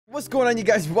What's going on, you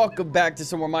guys? Welcome back to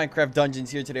some more Minecraft Dungeons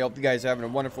here today. Hope you guys are having a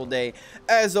wonderful day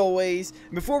as always.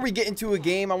 Before we get into a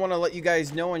game, I want to let you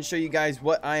guys know and show you guys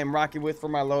what I am rocking with for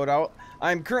my loadout.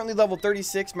 I'm currently level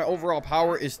 36. My overall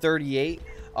power is 38.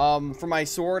 For my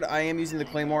sword, I am using the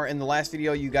Claymore. In the last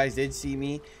video, you guys did see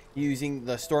me using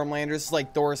the Stormlander. This is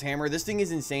like Thor's hammer. This thing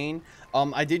is insane.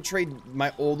 I did trade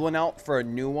my old one out for a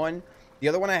new one. The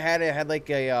other one I had, it had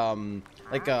like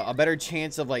a better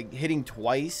chance of like hitting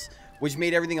twice, which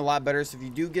made everything a lot better. So if you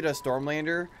do get a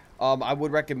Stormlander, I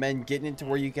would recommend getting it to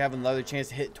where you can have another chance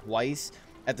to hit twice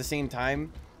at the same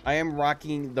time. I am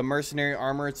rocking the mercenary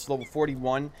armor. It's level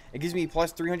 41. It gives me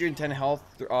plus 310 health,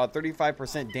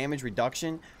 35% damage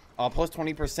reduction, plus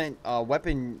 20%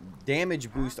 weapon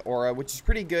damage boost aura, which is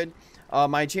pretty good.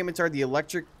 My enchantments are the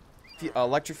electrified,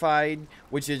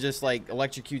 which is just like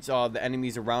electrocutes the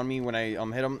enemies around me when I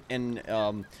hit them,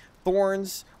 and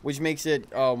thorns, which makes it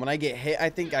when I get hit, I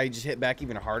think I just hit back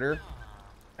even harder.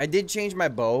 I did change my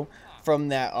bow from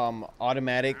that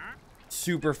automatic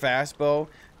super fast bow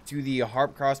to the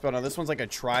harp crossbow. Now this one's like a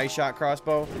tri-shot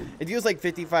crossbow. It deals like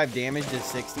 55 damage to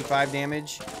 65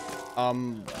 damage.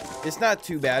 It's not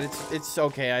too bad. It's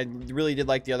okay. I really did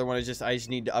like the other one. I just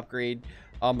need to upgrade.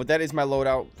 But that is my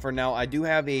loadout for now. I do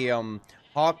have a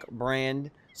Hawk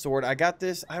brand sword. I got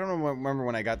this, I don't remember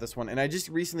when I got this one, and I just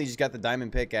recently got the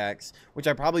diamond pickaxe, which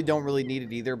I probably don't really need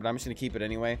it either, but I'm just gonna keep it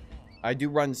anyway. I do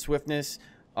run swiftness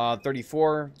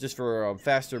 34 just for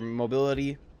faster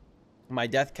mobility. My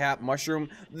death cap mushroom,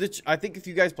 which I think if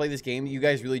you guys play this game, you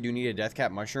guys really do need a death cap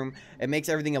mushroom. It makes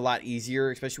everything a lot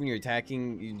easier, especially when you're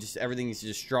attacking. Everything is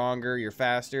just stronger, you're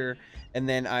faster. And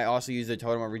then I also use the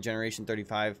totem of regeneration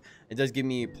 35. It does give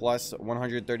me plus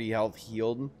 130 health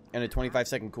healed and a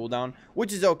 25-second cooldown,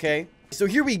 which is okay. So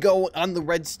here we go on the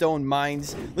redstone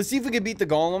mines. Let's see if we can beat the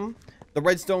golem, the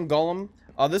redstone golem.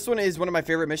 This one is one of my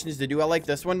favorite missions to do. I like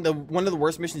this one. One of the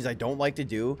worst missions I don't like to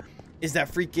do is that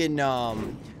freaking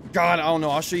God, I don't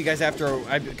know, I'll show you guys after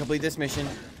I complete this mission.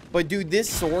 But dude, this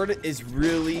sword is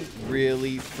really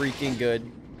freaking good.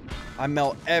 I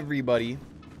melt everybody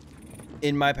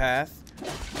in my path.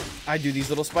 I do these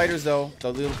little spiders though,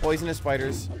 the little poisonous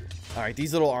spiders. All right,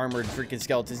 these little armored freaking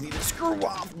skeletons need to screw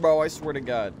off, bro. I swear to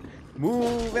God.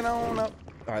 Moving on up.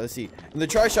 All right, let's see. And the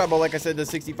tri-shot bow, like I said, does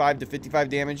 65 to 55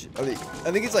 damage. I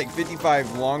think it's like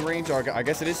 55 long range, or I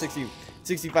guess it is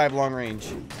 65 long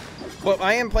range. But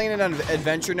I am playing it on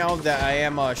adventure now that I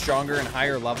am stronger and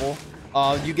higher level.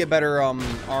 You get better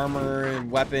armor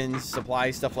and weapons,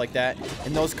 supplies, stuff like that.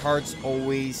 And those carts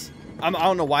always, I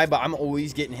don't know why, but I'm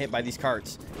always getting hit by these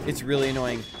carts. It's really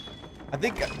annoying. I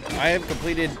think I have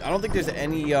completed, I don't think there's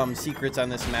any secrets on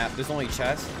this map. There's only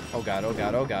chests. Oh God, oh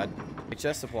God, oh God.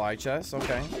 Chest, supply chest,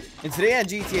 okay. And today on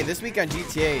GTA, this week on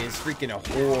GTA is freaking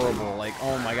horrible. Like,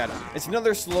 oh my God. It's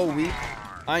another slow week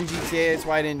on GTA. That's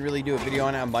why I didn't really do a video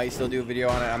on it. I might still do a video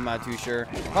on it. I'm not too sure.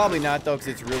 Probably not though, because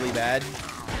it's really bad.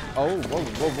 Oh, whoa,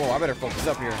 whoa, whoa. I better focus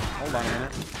up here. Hold on a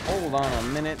minute. Hold on a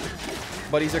minute.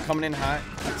 Buddies are coming in hot.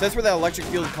 So that's where that electric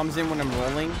field comes in when I'm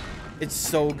rolling. It's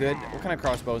so good. What kind of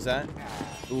crossbow is that?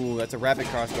 Ooh, that's a rapid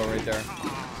crossbow right there.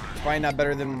 It's probably not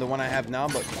better than the one I have now,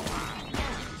 but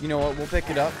you know what? We'll pick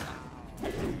it up.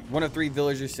 1 of 3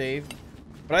 villagers saved.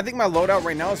 But I think my loadout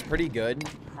right now is pretty good.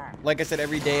 Like I said,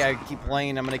 every day I keep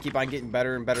playing, I'm going to keep on getting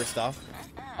better and better stuff.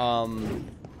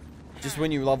 Just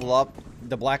when you level up,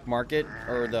 the black market,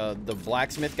 or the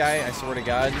blacksmith guy, I swear to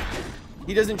God,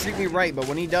 he doesn't treat me right, but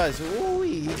when he does, ooh,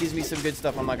 he gives me some good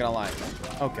stuff, I'm not going to lie.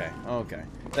 Okay, okay.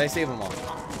 Did I save them all?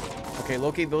 Okay,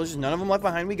 locate villagers. None of them left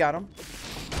behind. We got them.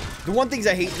 The one things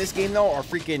I hate in this game, though, are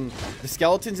freaking the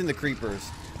skeletons and the creepers.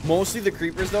 Mostly the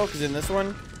creepers, though, because in this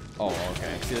one... Oh,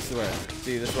 okay. See, this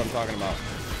is what I'm talking about.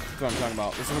 This is what I'm talking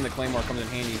about. This is when the Claymore comes in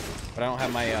handy. But I don't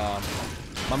have my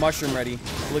my mushroom ready.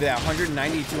 Look at that.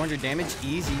 190, 200 damage.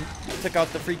 Easy. Took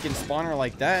out the freaking spawner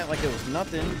like that. Like it was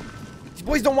nothing. These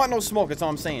boys don't want no smoke. That's all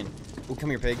I'm saying. Oh, come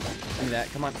here, pig. Give me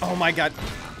that. Come on. Oh, my God.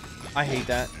 I hate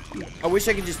that. I wish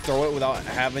I could just throw it without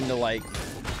having to, like,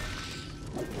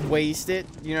 waste it.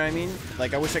 You know what I mean?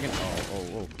 Like, I wish I could...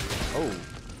 Oh.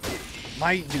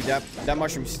 My dude, that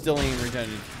mushroom still ain't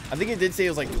regenerated. I think it did say it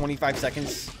was like 25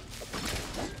 seconds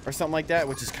or something like that,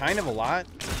 which is kind of a lot,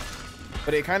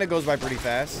 but it kind of goes by pretty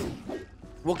fast.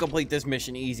 We'll complete this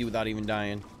mission easy without even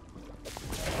dying.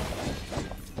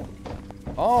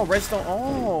 Oh, redstone.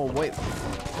 Oh, wait.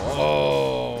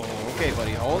 Oh, okay,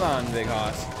 buddy. Hold on, big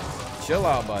hoss. Chill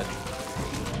out, bud.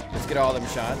 Let's get all them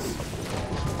shots.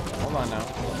 Hold on now.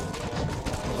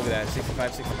 Look at that.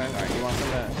 65, 65. All right, you want some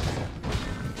of that?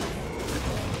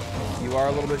 You are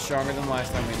a little bit stronger than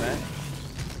last time we met.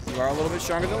 You are a little bit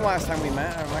stronger than last time we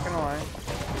met. I'm not gonna lie.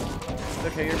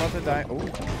 Okay, you're about to die. Oh,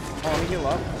 let me heal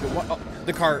up. What? Oh,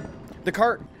 the cart. The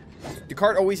cart. The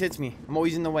cart always hits me. I'm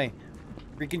always in the way.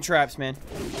 Freaking traps, man.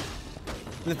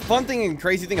 The fun thing and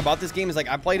crazy thing about this game is, like,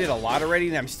 I played it a lot already,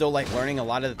 and I'm still, like, learning a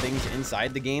lot of the things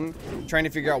inside the game, trying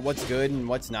to figure out what's good and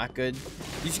what's not good.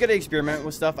 You just gotta experiment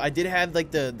with stuff. I did have,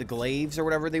 like, the glaives or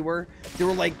whatever they were. They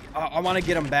were, like, I want to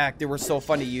get them back. They were so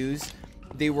fun to use.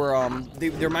 They were, they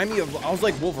remind me of, I was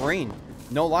like Wolverine.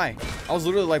 No lie. I was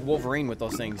literally like Wolverine with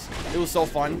those things. It was so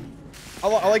fun. I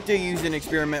like to use and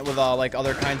experiment with like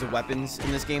other kinds of weapons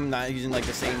in this game, not using like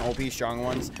the same OP strong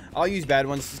ones. I'll use bad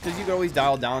ones because you can always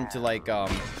dial down to like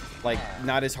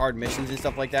not as hard missions and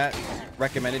stuff like that.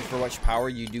 Recommended for which power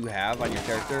you do have on your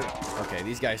character. Okay,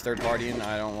 these guys third partying.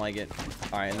 I don't like it.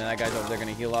 All right, and then that guy's over there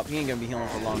gonna heal up. He ain't gonna be healing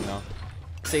for long though.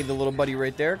 Save the little buddy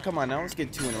right there. Come on now, let's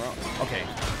get 2 in a row. Okay,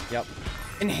 yep.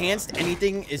 Enhanced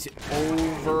anything is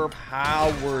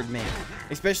overpowered, man.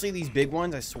 Especially these big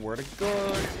ones, I swear to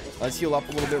God. Let's heal up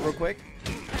a little bit real quick.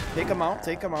 Take them out,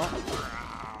 take them out.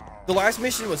 The last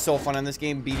mission was so fun on this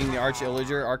game, beating the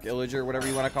Arch-Illager, whatever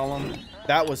you want to call him.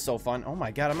 That was so fun. Oh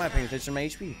my God, I'm not paying attention to my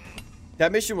HP.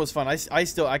 That mission was fun.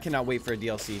 I cannot wait for a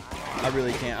DLC. I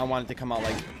really can't. I want it to come out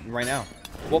like right now.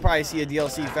 We'll probably see a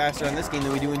DLC faster on this game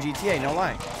than we do in GTA, no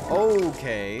lie.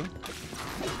 Okay.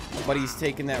 But he's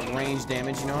taking that range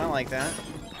damage, you know, I like that.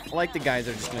 I like the guys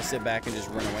that are just gonna sit back and just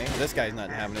run away. This guy's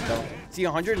not having it though. See,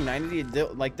 190,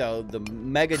 like the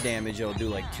mega damage, it'll do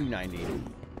like 290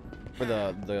 for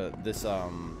this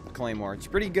Claymore. It's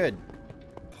pretty good.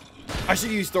 I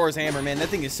should use Thor's hammer, man. That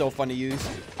thing is so fun to use.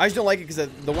 I just don't like it because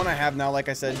the one I have now, like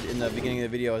I said in the beginning of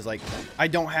the video, is like I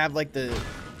don't have like the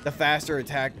faster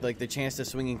attack, like the chance to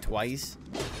swinging twice,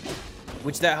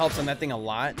 which that helps on that thing a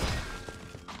lot.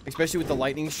 Especially with the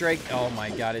lightning strike. Oh my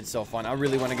God, it's so fun. I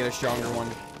really want to get a stronger one.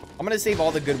 I'm gonna save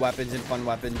all the good weapons and fun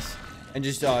weapons and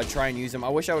just try and use them. I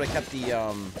wish I would have kept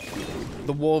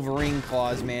the Wolverine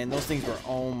claws, man. Those things were,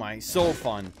 oh my, so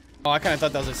fun. Oh, I kind of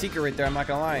thought that was a secret right there. I'm not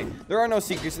gonna lie. There are no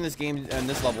secrets in this game, in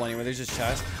this level anyway. There's just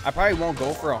chests. I probably won't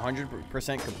go for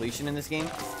 100% completion in this game.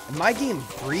 And my game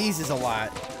freezes a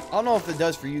lot. I don't know if it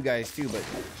does for you guys too, but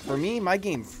for me, my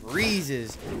game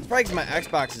freezes. It's probably because my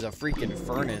Xbox is a freaking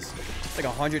furnace. It's like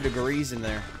 100 degrees in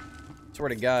there. Swear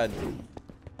to God.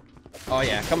 Oh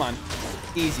yeah, come on.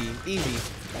 Easy, easy.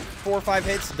 4 or 5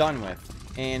 hits, done with.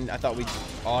 And I thought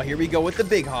oh, here we go with the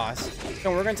big hoss.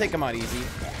 No, we're gonna take him out easy.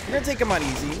 We're gonna take him out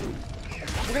easy.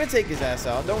 We're gonna take his ass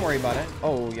out. Don't worry about it.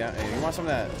 Oh yeah, hey, you want some of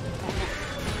that?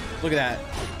 Look at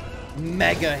that.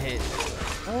 Mega hit.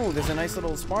 Oh, there's a nice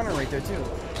little spawner right there too.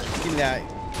 Give me that.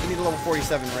 Give me the level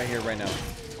 47 right here, right now.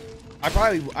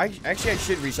 Actually, I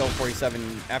should reach level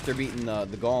 47 after beating the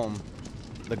golem.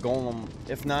 The golem.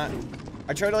 If not,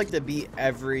 I try to like to beat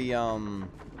every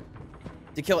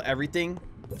to kill everything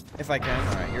if I can.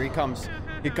 All right, here he comes.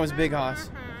 Here comes Big Hoss.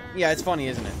 Yeah, it's funny,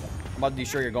 isn't it? I'm about to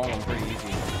destroy your golem pretty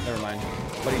easy. Never mind.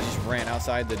 But he just ran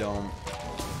outside the dome.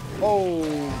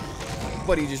 Oh,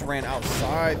 but he just ran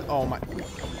outside. Oh my.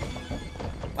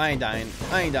 I ain't dying.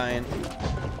 I ain't dying.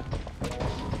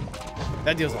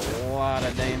 That deals a lot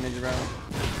of damage, bro.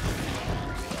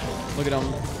 Look at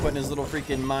him putting his little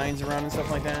freaking mines around and stuff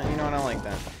like that. You know what? I like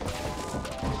that.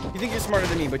 You think you're smarter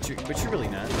than me, but you're really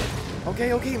not.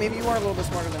 Okay, okay, maybe you are a little bit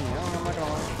smarter than me. Oh, I'm not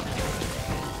gonna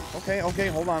lie. Okay, okay,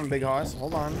 hold on, Big Hoss.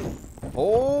 Hold on.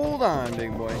 Hold on,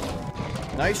 big boy.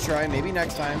 Nice try. Maybe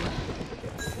next time.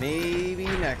 Maybe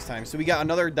next time. So we got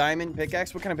another diamond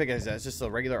pickaxe. What kind of pickaxe is that? It's just a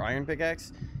regular iron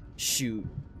pickaxe? Shoot.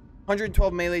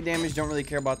 112 melee damage. Don't really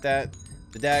care about that.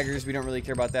 The daggers, we don't really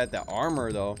care about that. The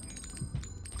armor, though.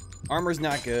 Armor's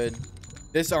not good.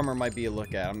 This armor might be a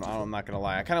look at. I'm not gonna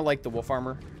lie. I kind of like the wolf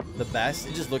armor the best.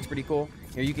 It just looks pretty cool.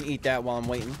 Here, you can eat that while I'm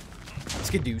waiting.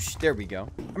 Skadoosh. There we go.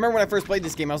 I remember when I first played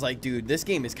this game, I was like, dude, this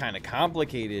game is kind of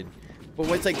complicated. But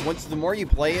once the more you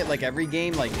play it, like every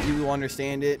game, like you will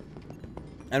understand it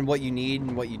and what you need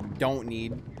and what you don't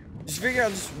need. Just figure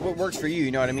out just what works for you.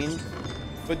 You know what I mean?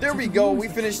 But there we go. We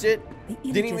finished it.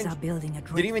 Didn't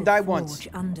even die once.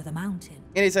 Under the mountain.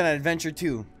 And it's an adventure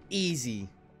too. Easy.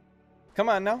 Come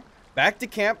on now. Back to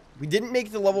camp. We didn't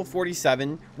make the level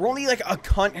 47. We're only like a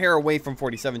cunt hair away from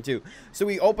 47 too. So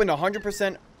we opened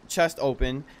 100% chest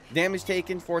open. Damage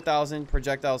taken 4,000.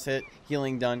 Projectiles hit.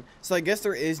 Healing done. So I guess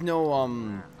there is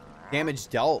no damage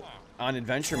dealt on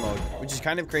adventure mode, which is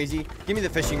kind of crazy. Give me the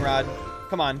fishing rod.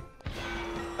 Come on.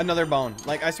 Another bone.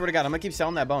 Like, I swear to God, I'm gonna keep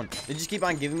selling that bone. They just keep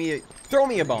on giving me throw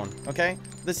me a bone, okay?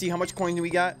 Let's see how much coin do we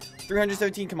got.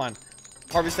 317. Come on.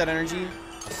 Harvest that energy.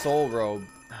 A soul robe.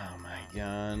 Oh my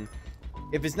God.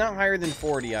 If it's not higher than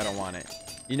 40, I don't want it.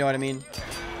 You know what I mean?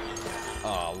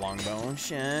 Oh, long bone.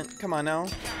 Shit. Come on now.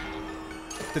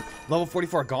 Level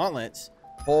 44 gauntlets.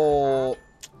 Oh,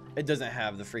 it doesn't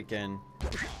have the freaking...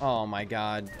 Oh my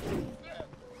god.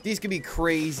 These could be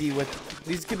crazy with...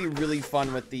 These could be really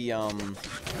fun with the,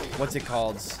 what's it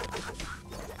called?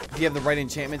 If you have the right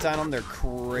enchantments on them, they're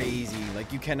crazy.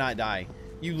 Like, you cannot die.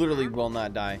 You literally will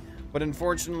not die. But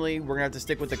unfortunately, we're going to have to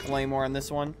stick with the Claymore on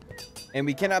this one. And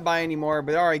we cannot buy any more.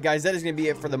 But alright, guys, that is going to be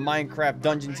it for the Minecraft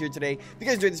dungeons here today. If you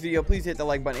guys enjoyed this video, please hit the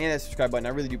like button and that subscribe button. I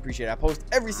really do appreciate it. I post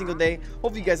every single day.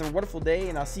 Hopefully you guys have a wonderful day,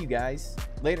 and I'll see you guys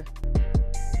later.